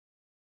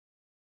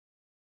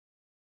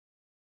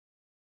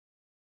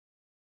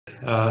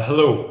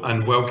Hello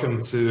and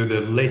welcome to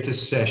the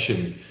latest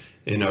session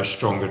in our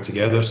Stronger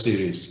Together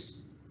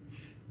series.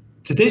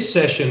 Today's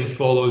session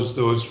follows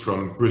those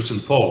from Bruce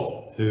and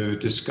Paul, who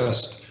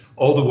discussed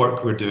all the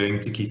work we're doing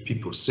to keep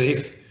people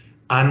safe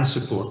and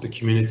support the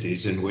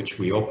communities in which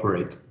we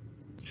operate,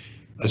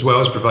 as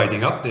well as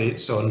providing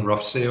updates on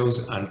rough sales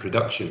and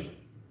production.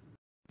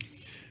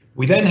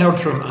 We then heard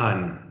from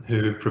Anne,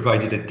 who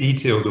provided a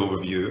detailed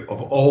overview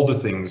of all the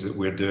things that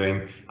we're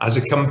doing as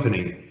a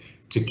company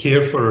to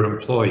care for our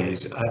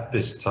employees at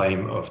this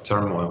time of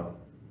turmoil.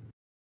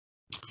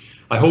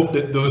 I hope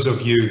that those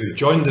of you who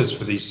joined us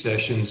for these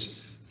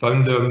sessions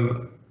found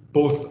them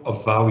both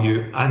of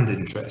value and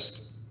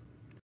interest.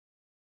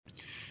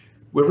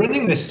 We're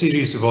running this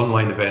series of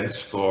online events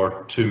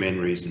for two main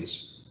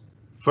reasons.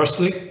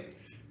 Firstly,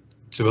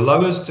 to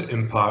allow us to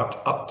impart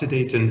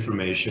up-to-date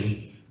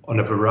information on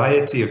a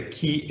variety of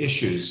key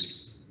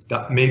issues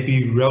that may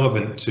be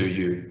relevant to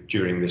you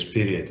during this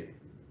period.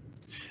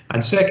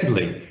 And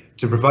secondly,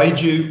 to provide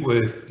you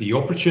with the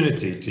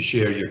opportunity to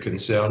share your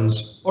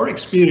concerns or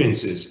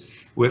experiences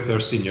with our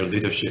senior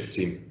leadership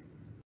team.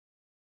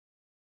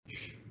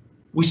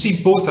 We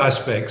see both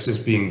aspects as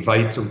being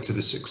vital to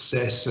the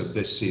success of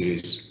this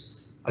series,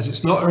 as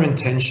it's not our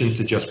intention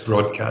to just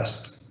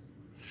broadcast.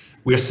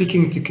 We are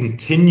seeking to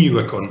continue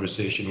a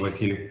conversation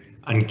with you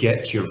and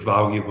get your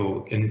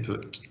valuable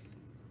input.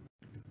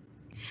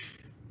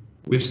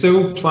 We've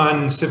still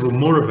planned several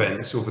more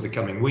events over the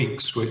coming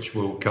weeks, which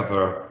will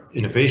cover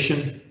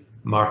innovation,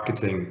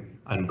 marketing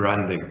and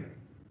branding.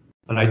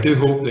 And I do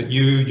hope that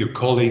you, your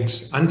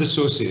colleagues and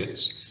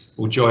associates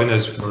will join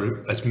us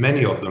for as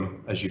many of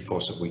them as you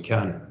possibly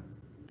can.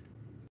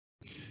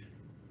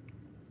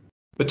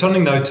 But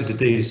turning now to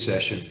today's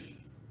session,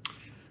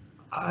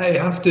 I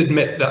have to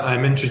admit that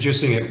I'm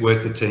introducing it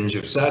with a tinge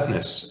of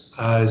sadness,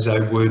 as I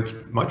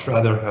would much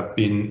rather have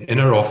been in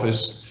our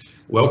office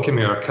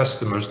welcoming our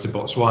customers to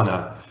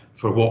Botswana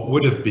for what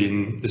would have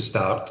been the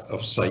start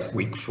of Site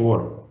Week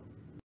 4.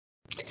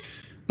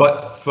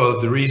 But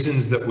for the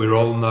reasons that we're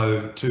all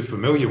now too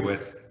familiar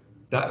with,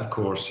 that of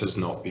course has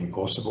not been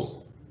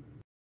possible.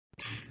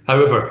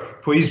 However,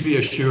 please be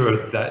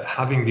assured that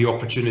having the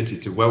opportunity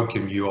to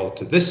welcome you all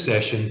to this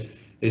session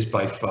is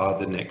by far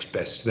the next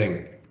best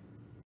thing.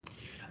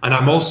 And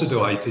I'm also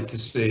delighted to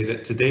say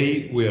that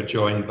today we are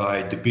joined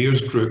by De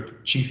Beers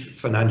Group Chief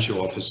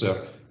Financial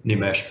Officer,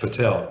 Nimesh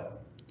Patel.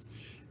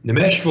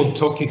 Nimesh will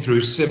talk you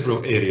through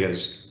several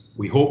areas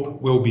we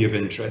hope will be of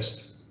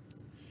interest.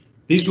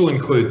 These will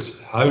include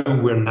how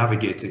we're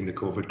navigating the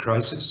COVID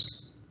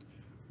crisis,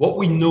 what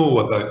we know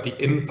about the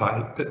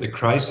impact that the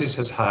crisis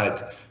has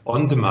had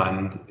on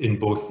demand in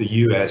both the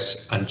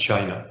US and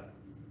China,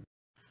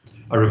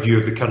 a review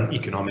of the current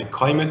economic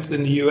climate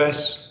in the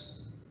US,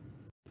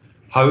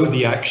 how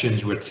the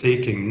actions we're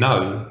taking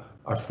now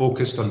are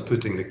focused on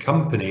putting the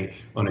company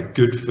on a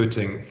good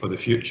footing for the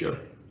future,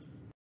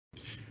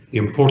 the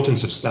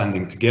importance of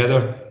standing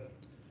together,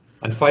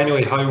 and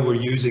finally how we're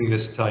using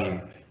this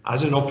time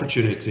as an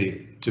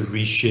opportunity to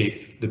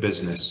reshape the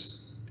business.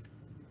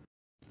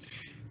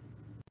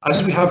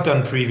 As we have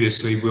done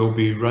previously, we'll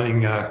be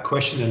running a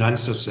question and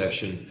answer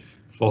session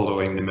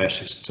following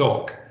Nimesh's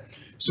talk.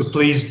 So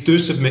please do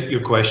submit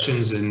your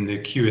questions in the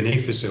Q&A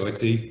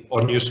facility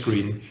on your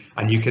screen,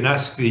 and you can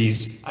ask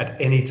these at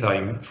any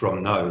time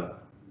from now.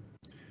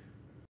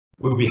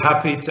 We'll be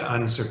happy to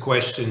answer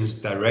questions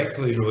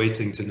directly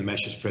relating to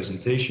Nimesh's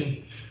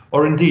presentation,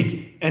 or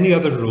indeed any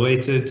other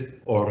related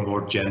or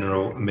more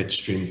general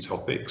midstream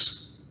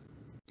topics.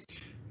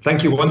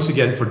 Thank you once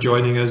again for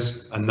joining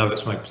us, and now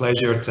it's my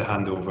pleasure to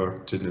hand over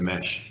to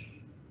Nimesh.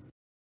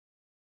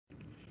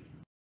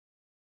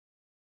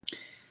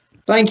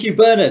 Thank you,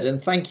 Bernard,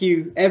 and thank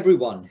you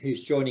everyone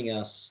who's joining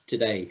us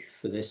today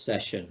for this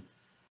session.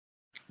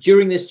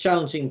 During this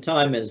challenging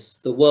time as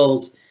the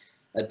world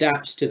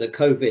adapts to the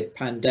COVID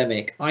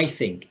pandemic, I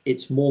think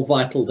it's more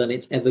vital than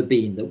it's ever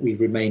been that we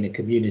remain a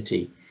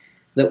community,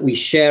 that we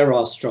share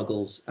our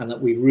struggles and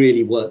that we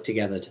really work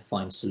together to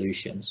find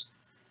solutions.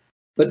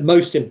 But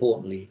most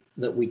importantly,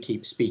 that we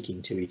keep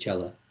speaking to each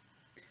other.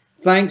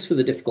 Thanks for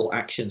the difficult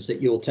actions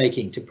that you're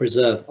taking to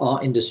preserve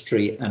our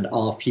industry and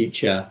our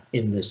future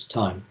in this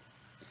time.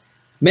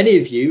 Many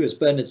of you, as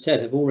Bernard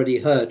said, have already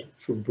heard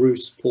from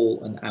Bruce,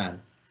 Paul and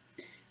Anne.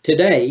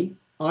 Today,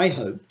 I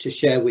hope to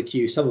share with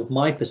you some of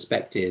my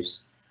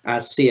perspectives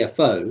as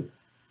CFO,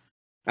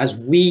 as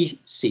we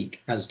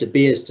seek as De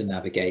Beers to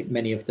navigate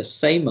many of the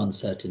same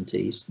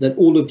uncertainties that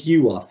all of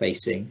you are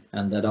facing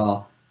and that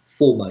are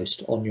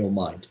foremost on your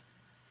mind.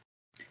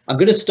 I'm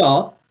going to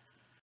start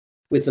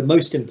with the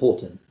most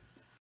important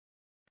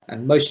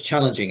and most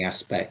challenging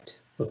aspect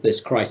of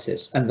this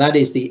crisis, and that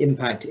is the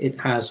impact it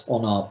has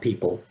on our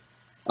people.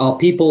 Our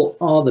people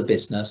are the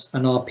business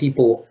and our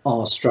people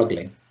are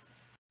struggling.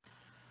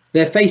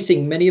 They're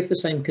facing many of the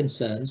same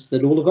concerns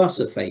that all of us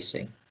are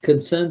facing,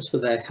 concerns for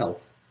their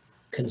health,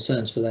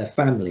 concerns for their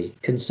family,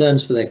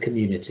 concerns for their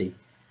community.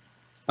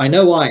 I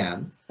know I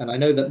am, and I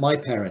know that my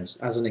parents,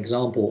 as an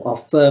example,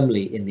 are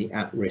firmly in the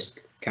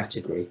at-risk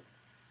category.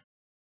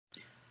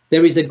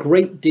 There is a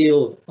great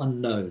deal of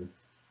unknown,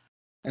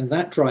 and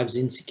that drives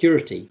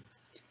insecurity.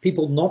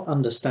 People not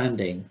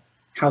understanding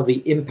how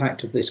the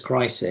impact of this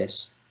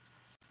crisis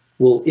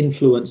will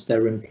influence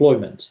their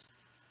employment,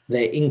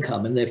 their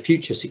income, and their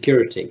future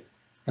security,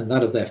 and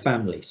that of their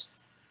families.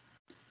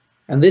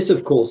 And this,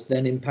 of course,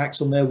 then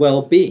impacts on their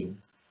well-being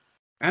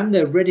and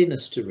their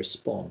readiness to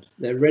respond,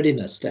 their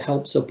readiness to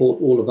help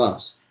support all of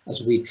us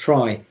as we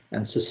try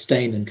and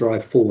sustain and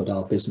drive forward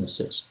our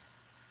businesses.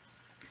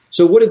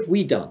 So what have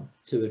we done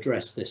to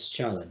address this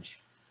challenge?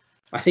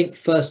 I think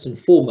first and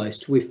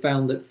foremost, we've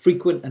found that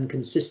frequent and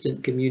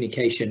consistent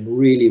communication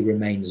really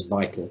remains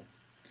vital,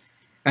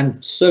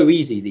 and so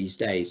easy these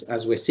days,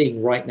 as we're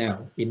seeing right now,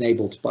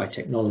 enabled by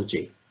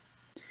technology.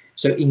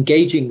 So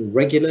engaging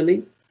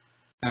regularly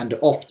and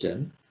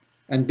often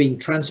and being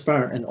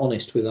transparent and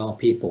honest with our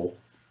people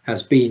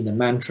has been the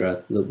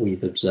mantra that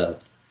we've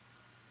observed.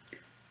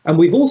 And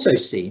we've also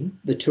seen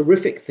the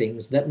terrific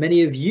things that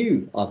many of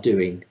you are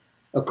doing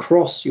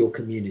across your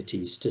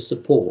communities to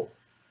support,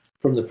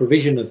 from the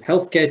provision of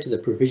healthcare to the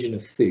provision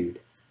of food.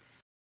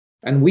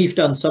 And we've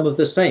done some of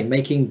the same,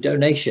 making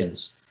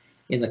donations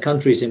in the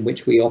countries in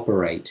which we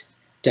operate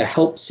to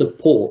help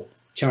support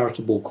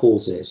charitable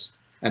causes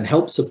and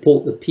help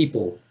support the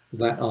people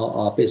that are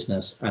our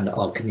business and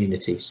our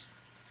communities.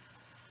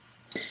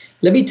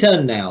 Let me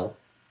turn now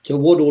to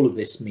what all of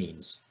this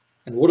means,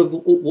 and what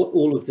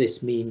all of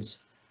this means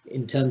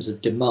in terms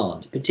of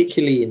demand,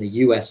 particularly in the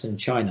US and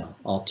China,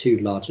 our two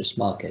largest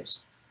markets.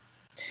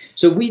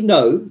 So we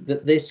know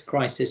that this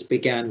crisis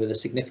began with a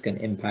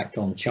significant impact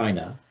on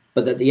China,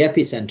 but that the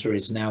epicenter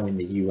is now in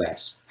the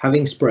US,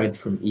 having spread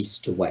from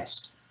east to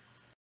west.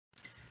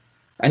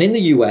 And in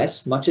the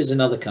US, much as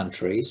in other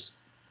countries,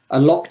 a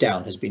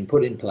lockdown has been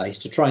put in place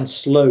to try and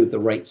slow the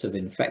rates of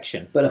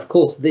infection. But of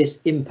course,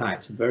 this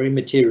impacts very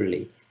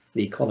materially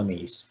the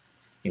economies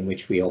in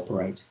which we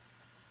operate.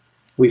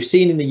 We've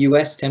seen in the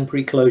US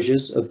temporary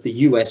closures of the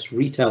US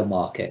retail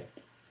market.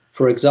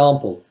 For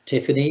example,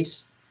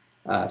 Tiffany's,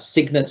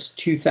 Signet's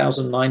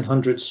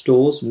 2,900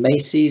 stores,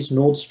 Macy's,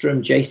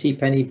 Nordstrom,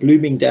 JCPenney,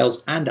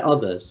 Bloomingdale's, and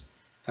others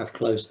have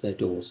closed their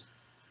doors.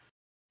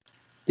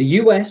 The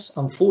US,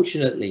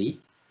 unfortunately,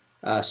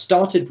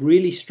 started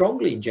really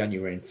strongly in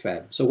January and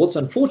Feb. So what's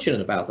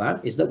unfortunate about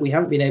that is that we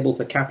haven't been able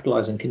to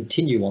capitalize and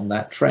continue on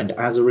that trend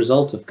as a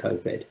result of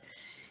COVID.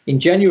 In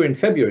January and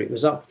February, it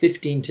was up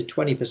 15 to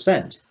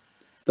 20%,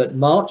 but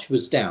March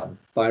was down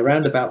by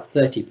around about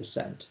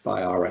 30%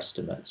 by our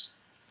estimates,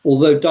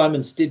 although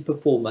diamonds did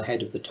perform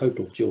ahead of the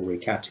total jewelry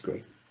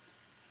category.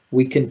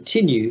 We expect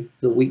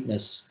the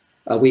weakness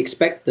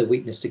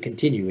to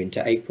continue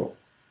into April.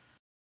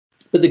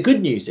 But the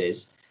good news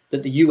is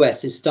that the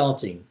US is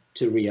starting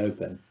to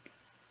reopen.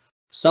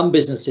 Some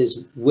businesses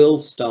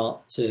will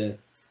start to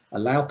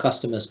allow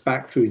customers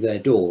back through their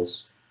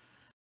doors.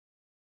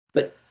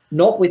 But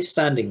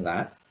notwithstanding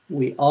that,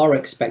 we are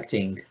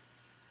expecting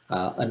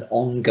an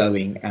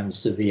ongoing and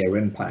severe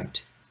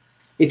impact.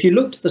 If you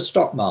look to the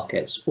stock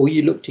markets or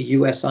you look to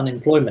US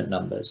unemployment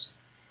numbers,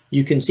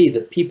 you can see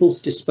that people's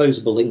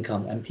disposable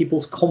income and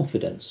people's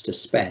confidence to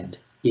spend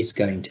is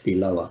going to be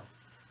lower.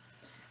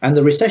 And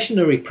the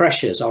recessionary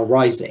pressures are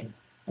rising,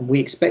 and we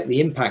expect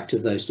the impact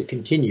of those to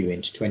continue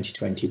into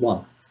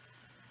 2021.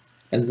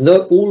 And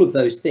all of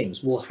those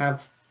things will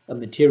have a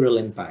material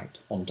impact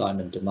on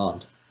diamond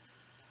demand.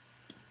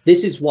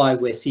 This is why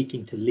we're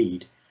seeking to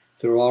lead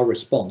through our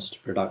response to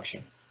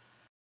production.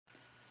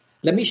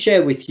 Let me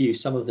share with you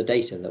some of the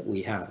data that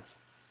we have.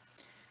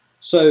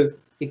 So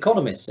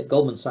economists at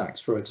Goldman Sachs,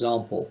 for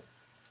example,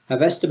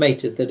 have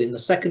estimated that in the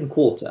second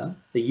quarter,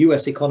 the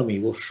US economy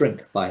will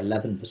shrink by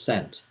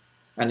 11%,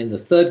 and in the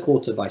third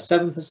quarter by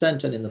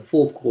 7%, and in the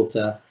fourth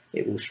quarter,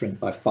 it will shrink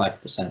by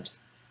 5%.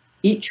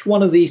 Each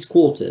one of these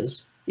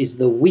quarters is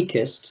the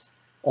weakest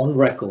on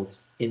record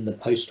in the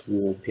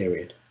post-war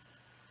period.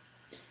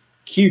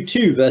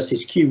 Q2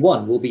 versus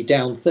Q1 will be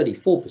down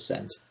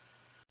 34%.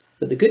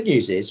 But the good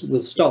news is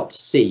we'll start to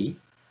see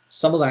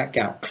some of that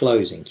gap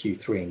close in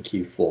Q3 and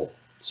Q4.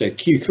 So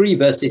Q3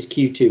 versus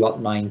Q2 up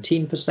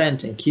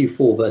 19% and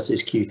Q4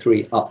 versus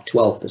Q3 up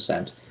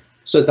 12%.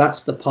 So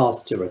that's the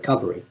path to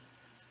recovery.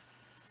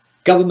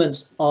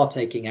 Governments are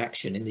taking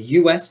action. In the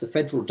US, the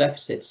federal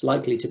deficit's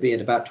likely to be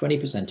at about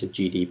 20% of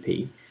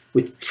GDP,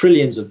 with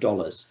trillions of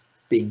dollars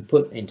being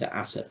put into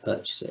asset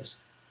purchases.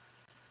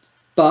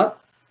 But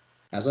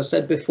as I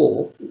said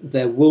before,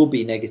 there will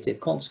be negative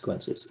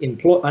consequences.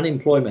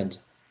 Unemployment,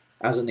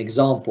 as an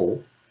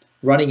example,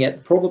 running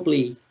at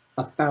probably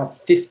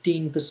about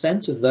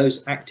 15% of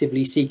those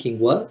actively seeking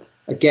work.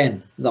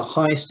 Again, the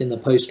highest in the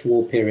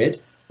post-war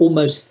period,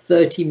 almost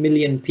 30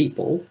 million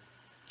people,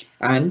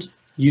 and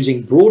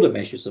using broader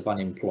measures of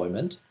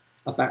unemployment,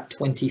 about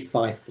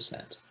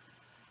 25%.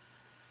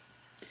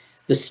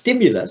 The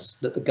stimulus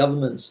that the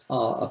governments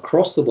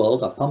across the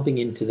world are pumping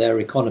into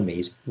their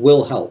economies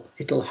will help.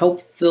 It'll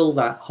help fill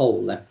that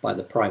hole left by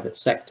the private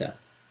sector.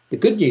 The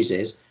good news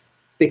is,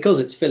 because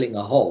it's filling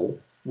a hole,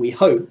 we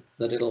hope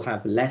that it'll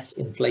have less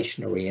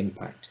inflationary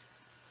impact.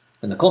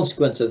 And the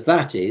consequence of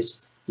that is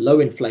low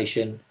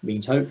inflation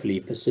means hopefully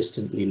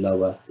persistently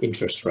lower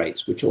interest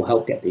rates, which will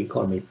help get the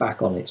economy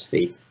back on its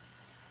feet.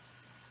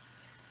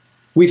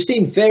 We've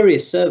seen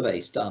various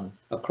surveys done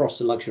across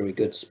the luxury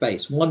goods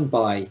space, one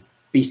by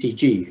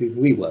BCG, who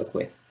we work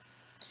with.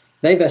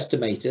 They've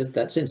estimated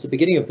that since the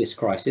beginning of this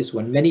crisis,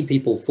 when many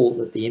people thought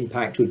that the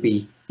impact would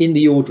be in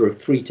the order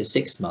of 3 to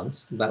 6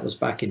 months, that was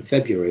back in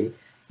February,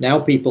 now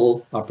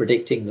people are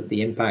predicting that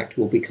the impact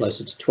will be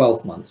closer to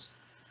 12 months.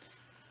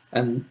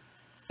 And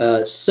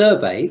a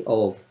survey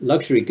of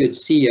luxury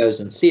goods CEOs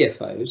and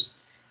CFOs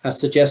has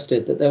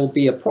suggested that there will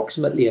be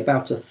approximately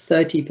about a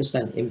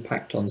 30%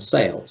 impact on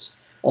sales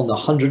on the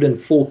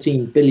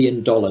 $114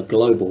 billion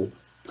global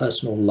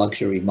personal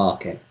luxury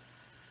market,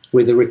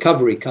 with the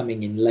recovery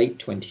coming in late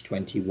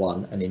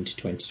 2021 and into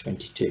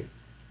 2022.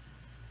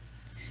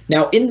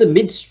 Now, in the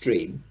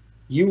midstream,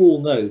 you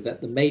all know that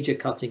the major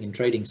cutting and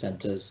trading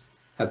centers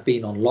have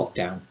been on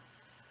lockdown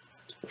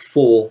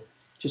for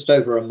just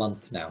over a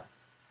month now.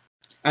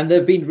 And there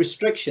have been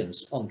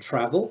restrictions on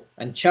travel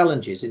and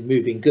challenges in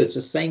moving goods,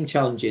 the same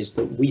challenges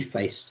that we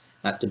faced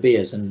at De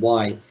Beers, and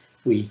why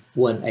we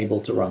weren't able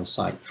to run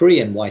Site 3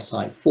 and why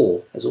Site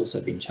 4 has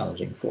also been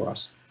challenging for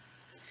us.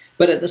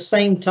 But at the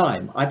same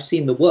time, I've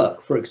seen the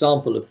work, for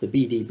example, of the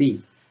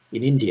BDB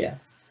in India,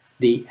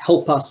 the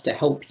Help Us to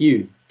Help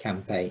You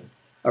campaign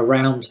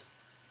around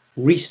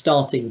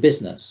restarting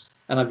business.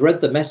 And I've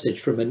read the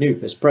message from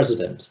Anup as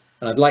president,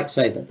 and I'd like to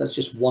say that that's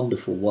just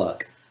wonderful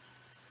work.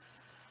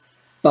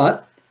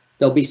 But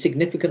there'll be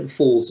significant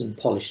falls in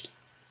polished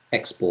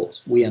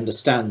exports. We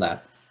understand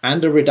that,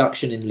 and a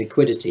reduction in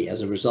liquidity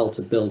as a result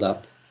of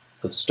build-up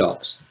of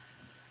stocks.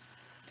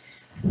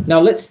 Now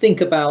let's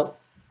think about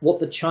what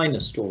the China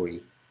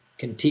story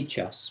can teach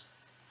us.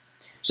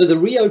 So the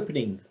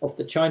reopening of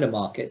the China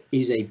market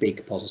is a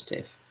big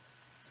positive.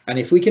 And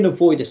if we can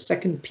avoid a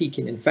second peak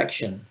in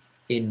infection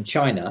in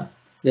China,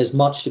 there's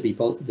much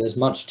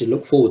to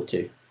look forward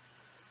to.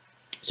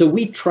 So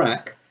we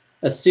track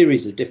a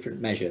series of different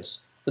measures.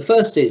 The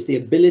first is the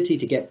ability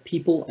to get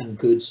people and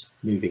goods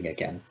moving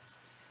again,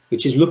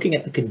 which is looking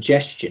at the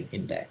congestion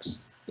index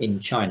in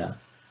China.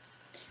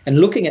 And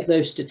looking at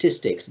those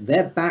statistics,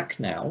 they're back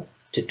now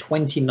to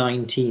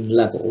 2019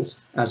 levels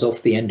as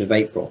of the end of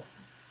April.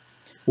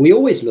 We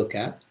always look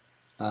at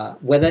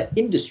whether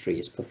industry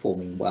is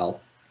performing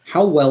well.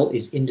 How well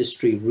is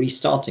industry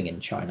restarting in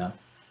China?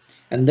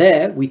 And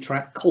there we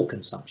track coal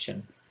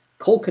consumption.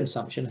 Coal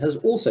consumption has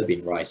also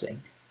been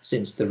rising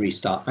since the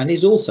restart and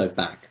is also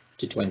back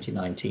to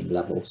 2019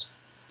 levels.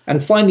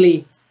 And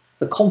finally,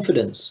 the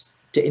confidence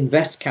to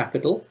invest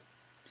capital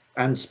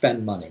and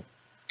spend money.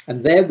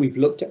 And there we've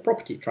looked at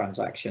property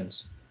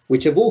transactions,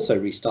 which have also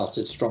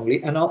restarted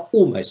strongly and are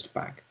almost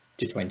back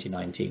to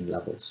 2019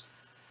 levels.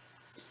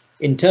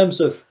 In terms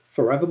of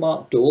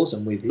Forevermark doors,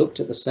 and we've looked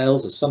at the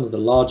sales of some of the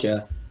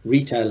larger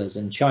retailers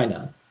in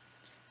China,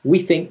 we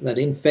think that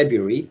in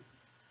February,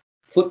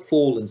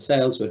 footfall and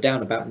sales were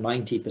down about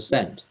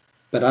 90%.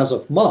 But as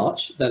of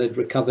March, that had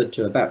recovered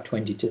to about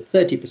 20 to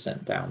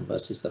 30% down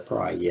versus the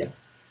prior year.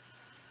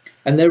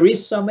 And there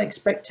is some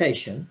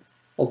expectation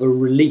of a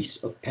release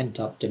of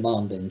pent-up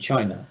demand in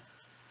China.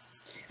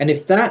 And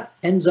if that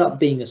ends up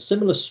being a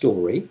similar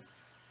story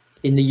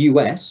in the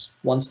US,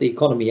 once the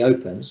economy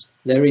opens,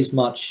 there is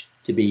much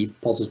to be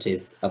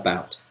positive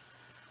about.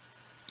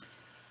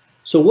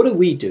 So what are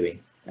we doing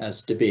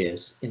as De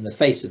Beers in the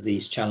face of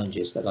these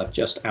challenges that I've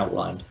just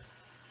outlined?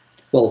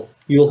 Well,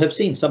 you'll have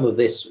seen some of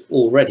this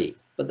already,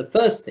 but the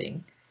first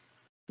thing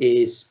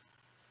is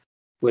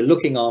we're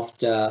looking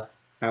after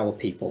our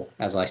people,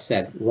 as I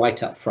said,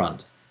 right up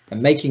front,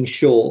 and making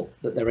sure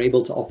that they're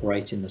able to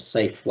operate in a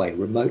safe way,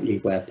 remotely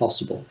where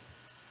possible.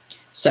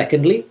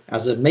 Secondly,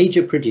 as a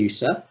major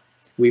producer,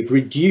 we've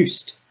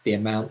reduced the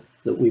amount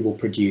that we will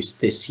produce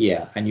this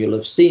year, and you'll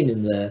have seen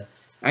in the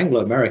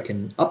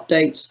Anglo-American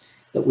updates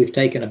that we've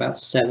taken about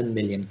 7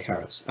 million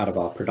carats out of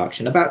our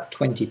production, about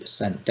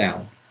 20%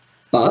 down,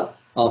 but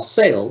our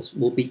sales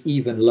will be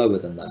even lower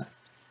than that.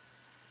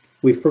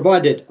 We've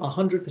provided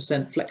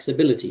 100%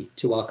 flexibility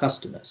to our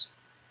customers.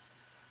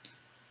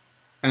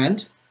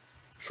 And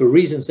for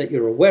reasons that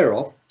you're aware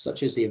of,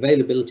 such as the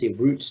availability of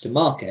routes to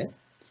market,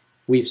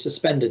 we've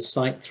suspended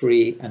Site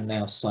 3 and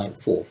now Site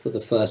 4 for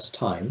the first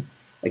time,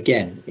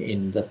 again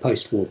in the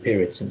post-war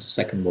period since the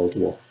Second World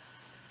War.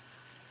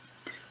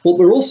 What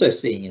we're also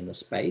seeing in the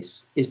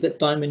space is that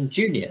diamond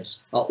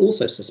juniors are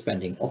also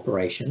suspending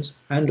operations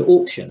and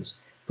auctions,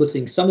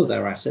 putting some of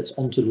their assets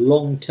onto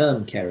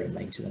long-term care and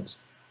maintenance.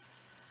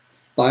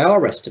 By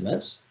our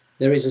estimates,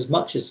 there is as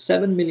much as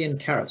 7 million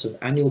carats of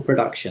annual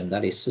production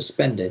that is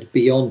suspended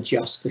beyond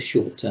just the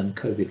short-term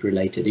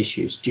COVID-related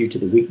issues due to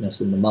the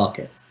weakness in the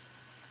market.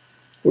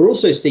 We're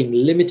also seeing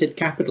limited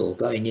capital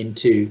going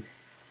into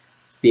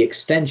the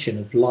extension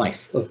of life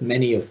of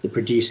many of the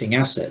producing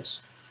assets,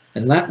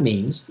 and that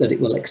means that it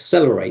will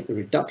accelerate the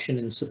reduction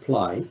in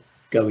supply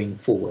going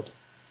forward.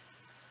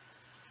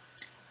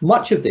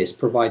 Much of this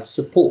provides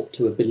support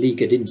to a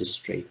beleaguered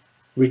industry,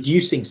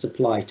 reducing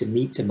supply to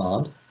meet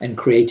demand and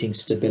creating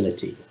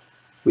stability,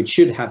 which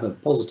should have a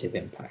positive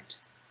impact.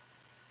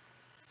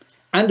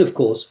 And of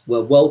course,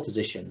 we're well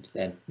positioned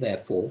then,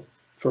 therefore,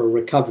 for a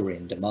recovery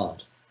in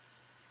demand.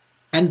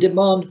 And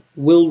demand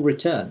will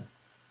return.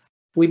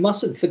 We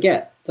mustn't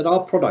forget that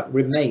our product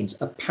remains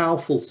a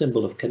powerful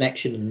symbol of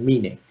connection and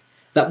meaning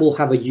that will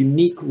have a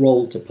unique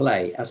role to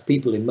play as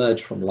people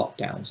emerge from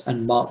lockdowns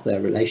and mark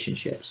their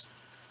relationships.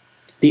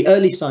 The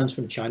early signs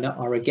from China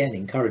are again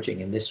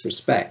encouraging in this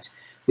respect,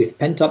 with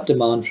pent-up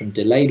demand from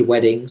delayed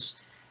weddings,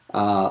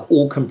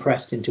 all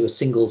compressed into a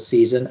single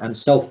season, and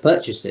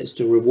self-purchases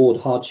to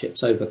reward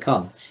hardships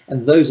overcome.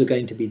 And those are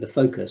going to be the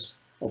focus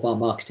of our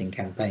marketing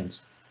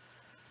campaigns.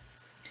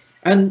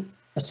 And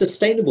a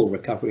sustainable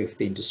recovery of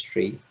the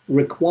industry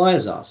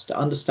requires us to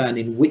understand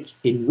in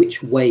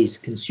which ways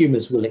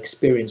consumers will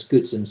experience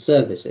goods and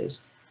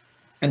services.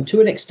 And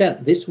to an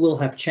extent, this will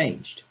have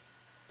changed,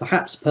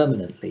 perhaps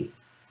permanently.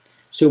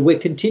 So we're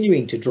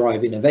continuing to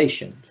drive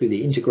innovation through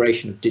the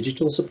integration of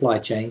digital supply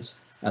chains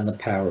and the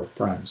power of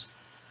brands.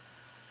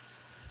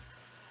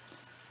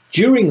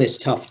 During this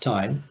tough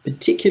time,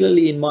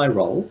 particularly in my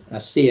role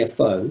as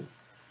CFO,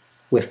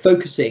 we're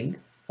focusing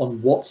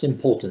on what's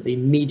important, the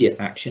immediate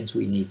actions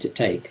we need to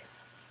take.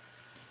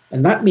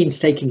 And that means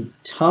taking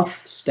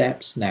tough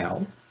steps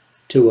now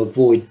to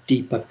avoid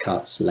deeper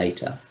cuts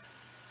later.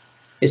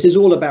 This is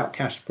all about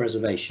cash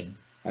preservation.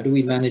 How do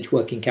we manage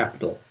working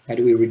capital? How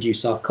do we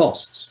reduce our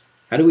costs?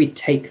 How do we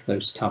take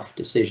those tough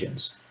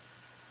decisions?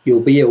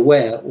 You'll be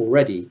aware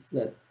already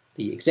that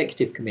the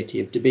Executive Committee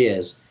of De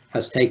Beers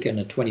has taken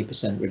a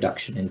 20%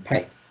 reduction in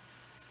pay.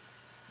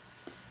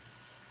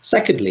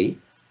 Secondly,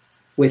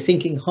 we're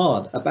thinking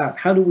hard about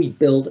how do we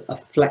build a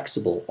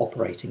flexible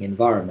operating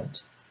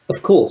environment.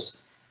 Of course,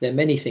 there are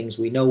many things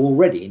we know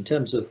already in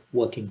terms of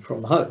working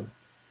from home,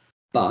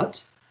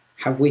 but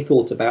have we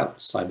thought about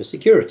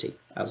cybersecurity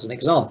as an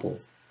example?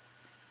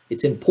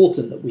 It's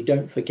important that we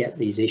don't forget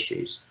these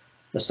issues.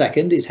 The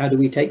second is how do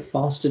we take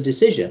faster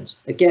decisions?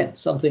 Again,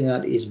 something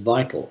that is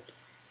vital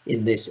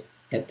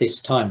at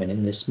this time and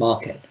in this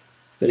market.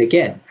 But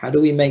again, how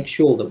do we make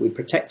sure that we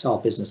protect our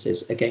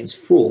businesses against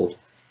fraud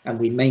and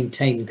we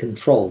maintain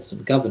controls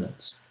and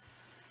governance?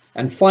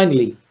 And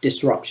finally,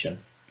 disruption.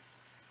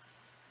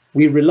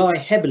 We rely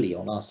heavily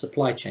on our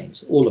supply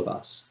chains, all of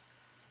us,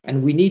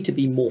 and we need to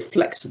be more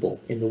flexible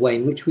in the way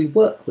in which we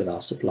work with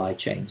our supply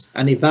chains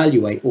and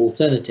evaluate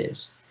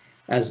alternatives,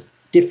 as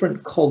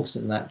different cogs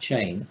in that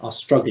chain are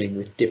struggling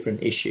with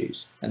different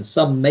issues, and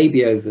some may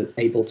be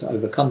able to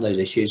overcome those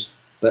issues,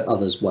 but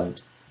others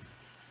won't.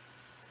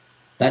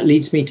 That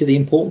leads me to the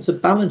importance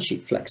of balance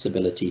sheet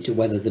flexibility to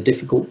weather the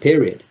difficult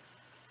period.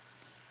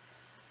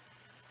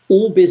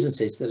 All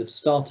businesses that have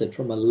started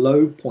from a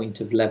low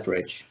point of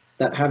leverage,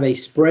 that have a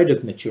spread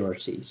of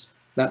maturities,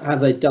 that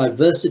have a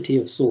diversity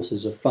of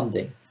sources of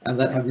funding, and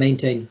that have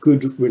maintained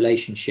good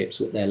relationships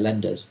with their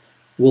lenders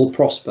will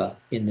prosper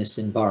in this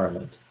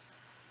environment.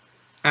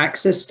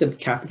 Access to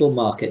capital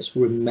markets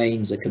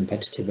remains a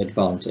competitive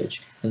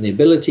advantage, and the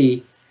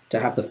ability to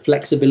have the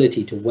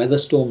flexibility to weather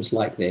storms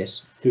like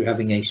this through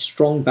having a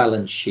strong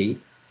balance sheet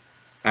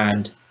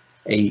and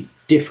a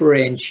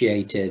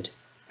differentiated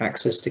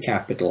access to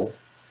capital,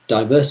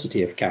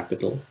 diversity of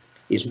capital,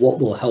 is what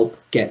will help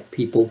get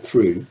people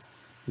through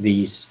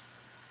these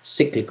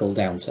cyclical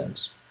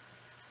downturns.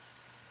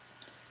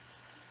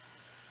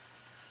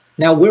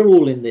 Now, we're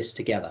all in this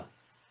together.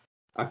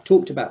 I've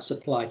talked about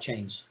supply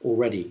chains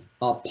already.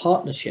 Our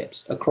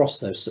partnerships across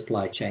those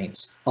supply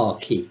chains are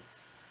key.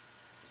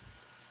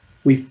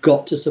 We've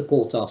got to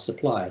support our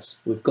suppliers.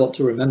 We've got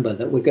to remember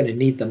that we're going to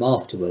need them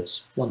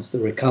afterwards once the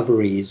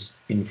recovery is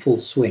in full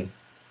swing.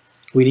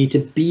 We need to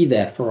be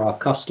there for our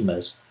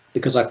customers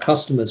because our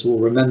customers will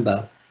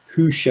remember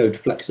who showed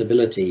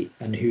flexibility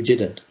and who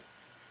didn't.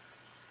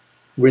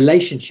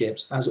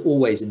 Relationships, as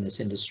always in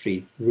this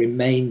industry,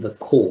 remain the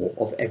core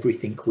of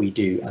everything we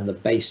do and the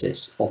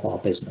basis of our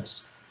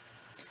business.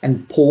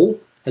 And Paul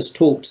has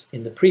talked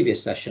in the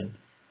previous session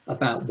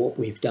about what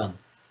we've done.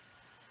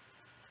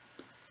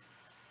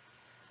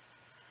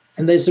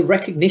 And there's a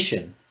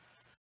recognition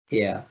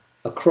here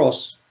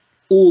across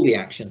all the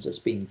actions that's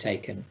being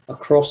taken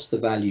across the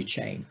value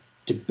chain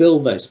to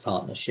build those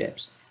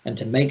partnerships and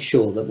to make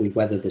sure that we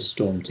weather this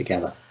storm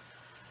together.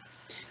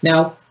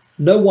 Now,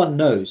 no one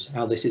knows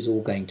how this is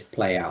all going to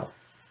play out.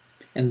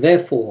 And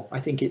therefore, I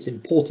think it's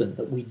important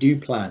that we do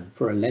plan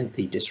for a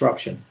lengthy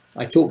disruption.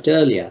 I talked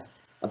earlier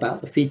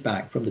about the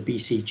feedback from the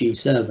BCG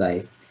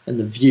survey and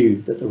the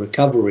view that the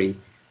recovery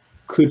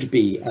could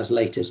be as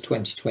late as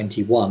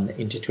 2021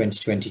 into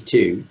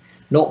 2022,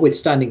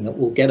 notwithstanding that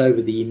we'll get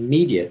over the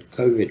immediate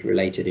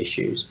COVID-related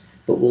issues,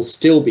 but we'll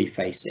still be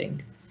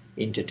facing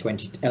into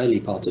early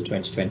part of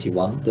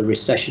 2021 the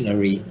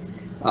recessionary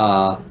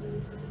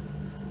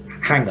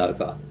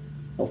hangover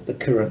of the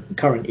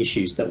current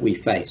issues that we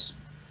face.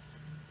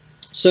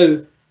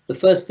 So the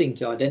first thing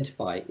to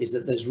identify is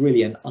that there's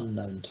really an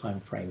unknown time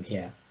frame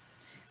here,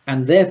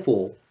 and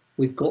therefore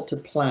we've got to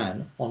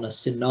plan on a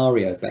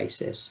scenario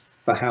basis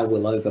for how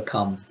we'll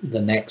overcome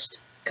the next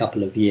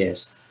couple of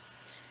years.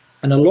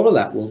 And a lot of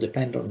that will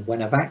depend on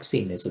when a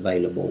vaccine is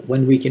available,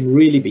 when we can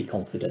really be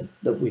confident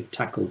that we've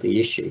tackled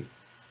the issue.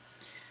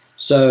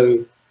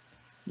 So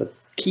the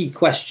key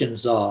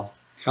questions are,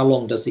 how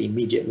long does the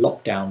immediate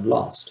lockdown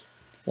last?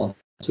 Once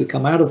we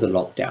come out of the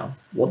lockdown,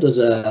 what does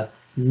a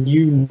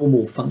new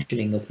normal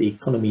functioning of the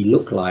economy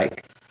look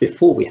like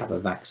before we have a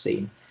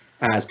vaccine,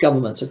 as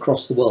governments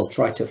across the world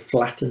try to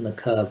flatten the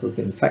curve of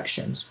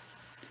infections?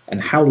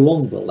 And how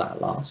long will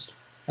that last?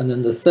 And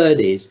then the third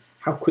is,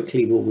 how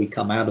quickly will we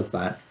come out of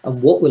that?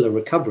 And what will a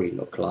recovery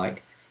look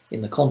like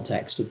in the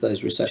context of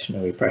those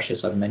recessionary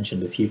pressures I've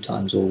mentioned a few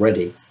times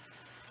already?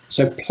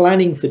 So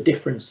planning for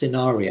different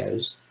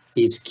scenarios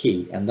is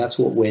key, and that's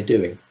what we're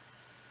doing.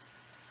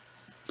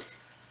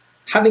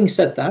 Having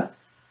said that,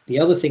 the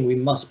other thing we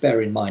must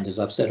bear in mind, as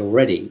I've said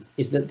already,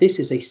 is that this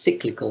is a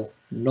cyclical,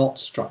 not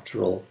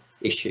structural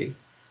issue.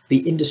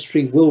 The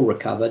industry will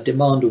recover,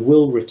 demand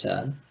will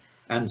return,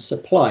 and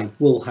supply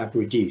will have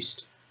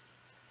reduced.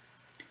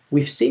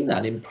 We've seen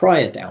that in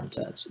prior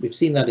downturns. We've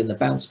seen that in the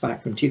bounce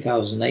back from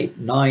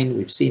 2008-9.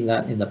 We've seen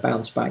that in the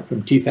bounce back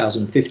from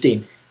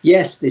 2015.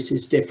 Yes, this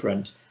is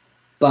different,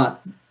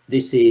 but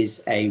this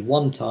is a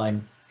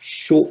one-time,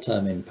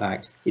 short-term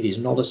impact. It is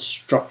not a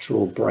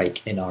structural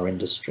break in our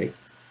industry.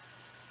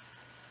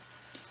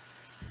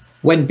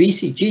 When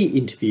BCG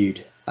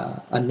interviewed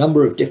a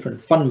number of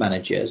different fund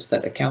managers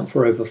that account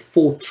for over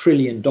 $4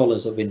 trillion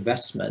of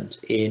investment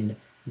in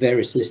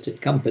various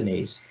listed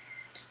companies,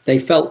 they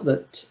felt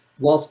that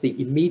whilst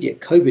the immediate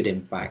COVID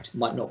impact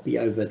might not be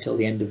over till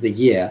the end of the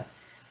year,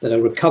 that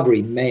a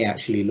recovery may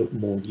actually look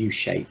more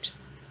U-shaped.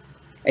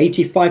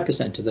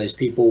 85% of those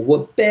people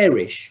were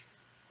bearish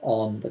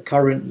on the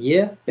current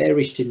year,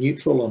 bearish to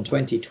neutral on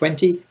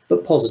 2020,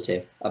 but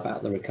positive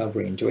about the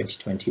recovery in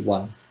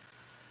 2021.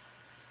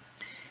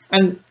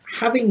 And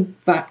having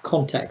that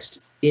context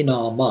in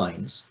our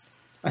minds,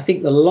 I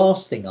think the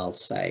last thing I'll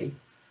say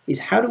is,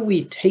 how do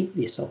we take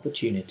this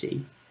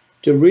opportunity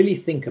to really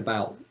think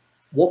about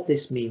what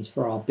this means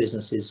for our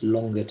businesses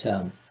longer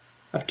term?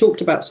 I've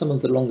talked about some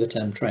of the longer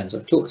term trends.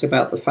 I've talked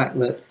about the fact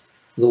that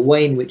the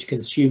way in which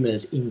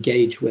consumers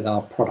engage with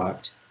our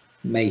product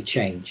may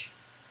change,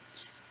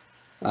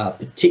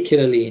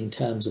 particularly in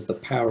terms of the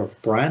power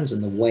of brands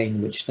and the way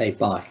in which they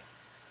buy.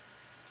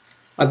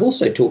 I've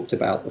also talked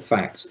about the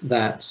fact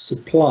that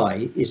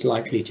supply is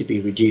likely to be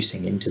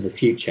reducing into the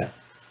future.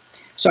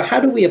 So how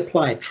do we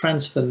apply a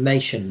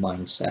transformation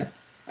mindset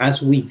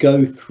as we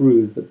go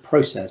through the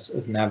process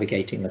of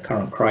navigating the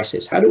current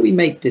crisis? How do we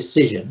make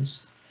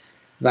decisions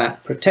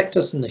that protect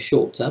us in the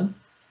short term,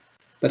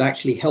 but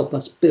actually help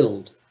us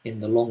build in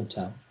the long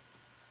term?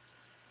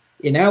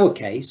 In our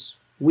case,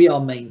 we are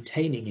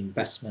maintaining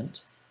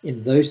investment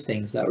in those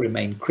things that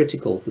remain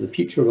critical for the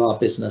future of our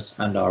business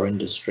and our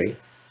industry.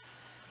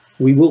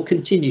 We will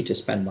continue to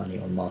spend money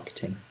on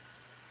marketing.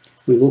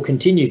 We will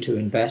continue to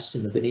invest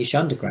in the Venetia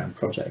Underground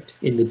project,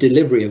 in the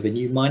delivery of a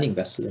new mining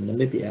vessel in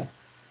Namibia,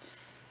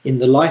 in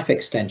the life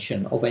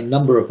extension of a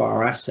number of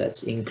our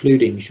assets,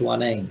 including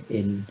Jwaneng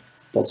in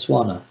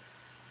Botswana.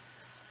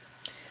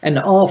 And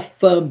our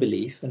firm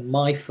belief, and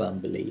my firm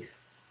belief,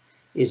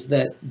 is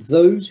that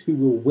those who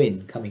will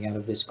win coming out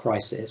of this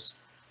crisis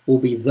will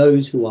be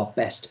those who are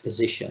best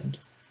positioned,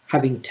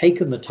 having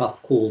taken the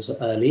tough calls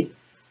early,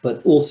 but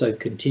also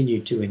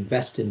continue to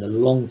invest in the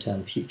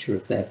long-term future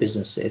of their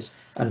businesses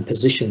and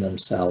position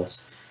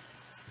themselves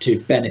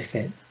to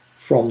benefit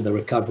from the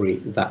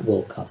recovery that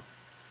will come.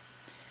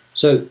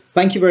 So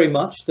thank you very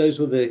much. Those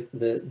were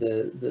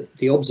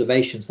the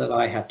observations that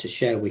I had to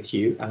share with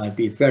you, and I'd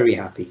be very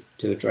happy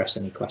to address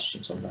any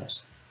questions on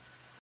those.